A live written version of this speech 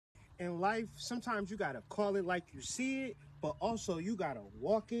In life, sometimes you gotta call it like you see it, but also you gotta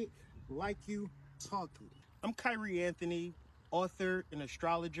walk it like you talk it. I'm Kyrie Anthony, author and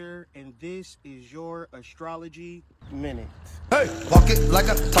astrologer, and this is your Astrology Minute. Hey, walk it like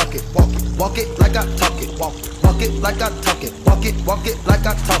I talk it, walk it like I talk it, walk it like I talk it, walk it like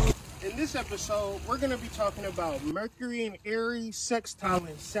I talk it. In this episode, we're going to be talking about Mercury in Aries, Sextile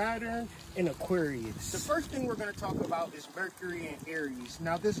in Saturn, and Aquarius. The first thing we're going to talk about is Mercury in Aries.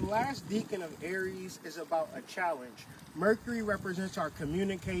 Now, this last decan of Aries is about a challenge. Mercury represents our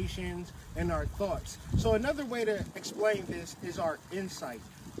communications and our thoughts. So another way to explain this is our insight.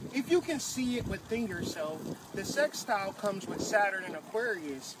 If you can see it within yourself, the sextile comes with Saturn and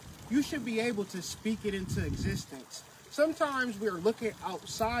Aquarius. You should be able to speak it into existence. Sometimes we're looking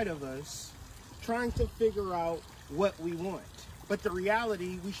outside of us, trying to figure out what we want. But the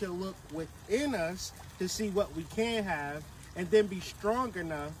reality, we should look within us to see what we can have, and then be strong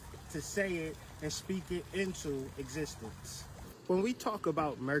enough to say it and speak it into existence. When we talk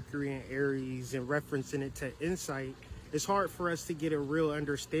about Mercury in Aries and referencing it to insight, it's hard for us to get a real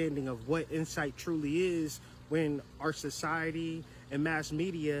understanding of what insight truly is when our society and mass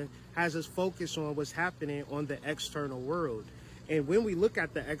media has us focus on what's happening on the external world. And when we look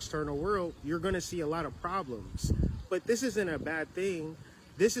at the external world, you're going to see a lot of problems. But this isn't a bad thing.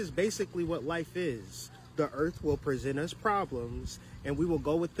 This is basically what life is. The earth will present us problems, and we will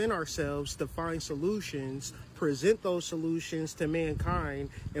go within ourselves to find solutions, present those solutions to mankind,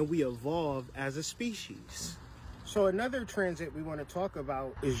 and we evolve as a species. So another transit we want to talk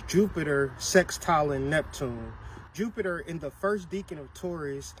about is Jupiter, Sextile, and Neptune. Jupiter in the first decan of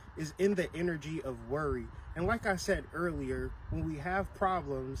Taurus is in the energy of worry. And like I said earlier, when we have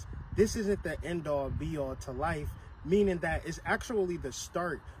problems, this isn't the end all be all to life, meaning that it's actually the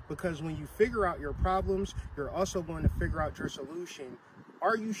start, because when you figure out your problems, you're also going to figure out your solution.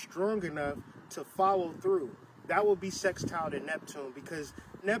 Are you strong enough to follow through? That will be Sextile to Neptune, because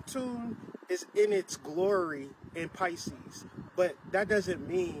Neptune is in its glory in Pisces, but that doesn't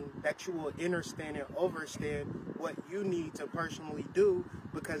mean that you will understand and overstand what you need to personally do,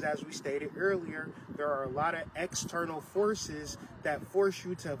 because as we stated earlier, there are a lot of external forces that force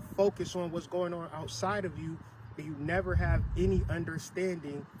you to focus on what's going on outside of you, and you never have any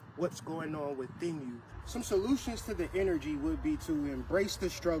understanding what's going on within you. Some solutions to the energy would be to embrace the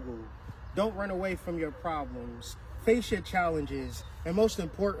struggle. Don't run away from your problems. Face your challenges. And most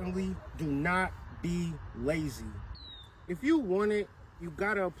importantly, do not be lazy. If you want it, you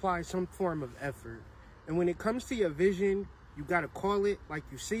gotta apply some form of effort. And when it comes to your vision, you gotta call it like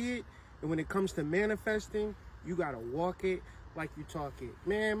you see it. And when it comes to manifesting, you gotta walk it like you talk it.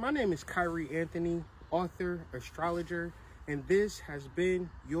 Man, my name is Kyrie Anthony, author, astrologer, and this has been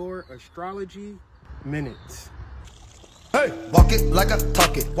your Astrology Minute. Hey, walk it like I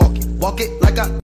talk it, walk it like I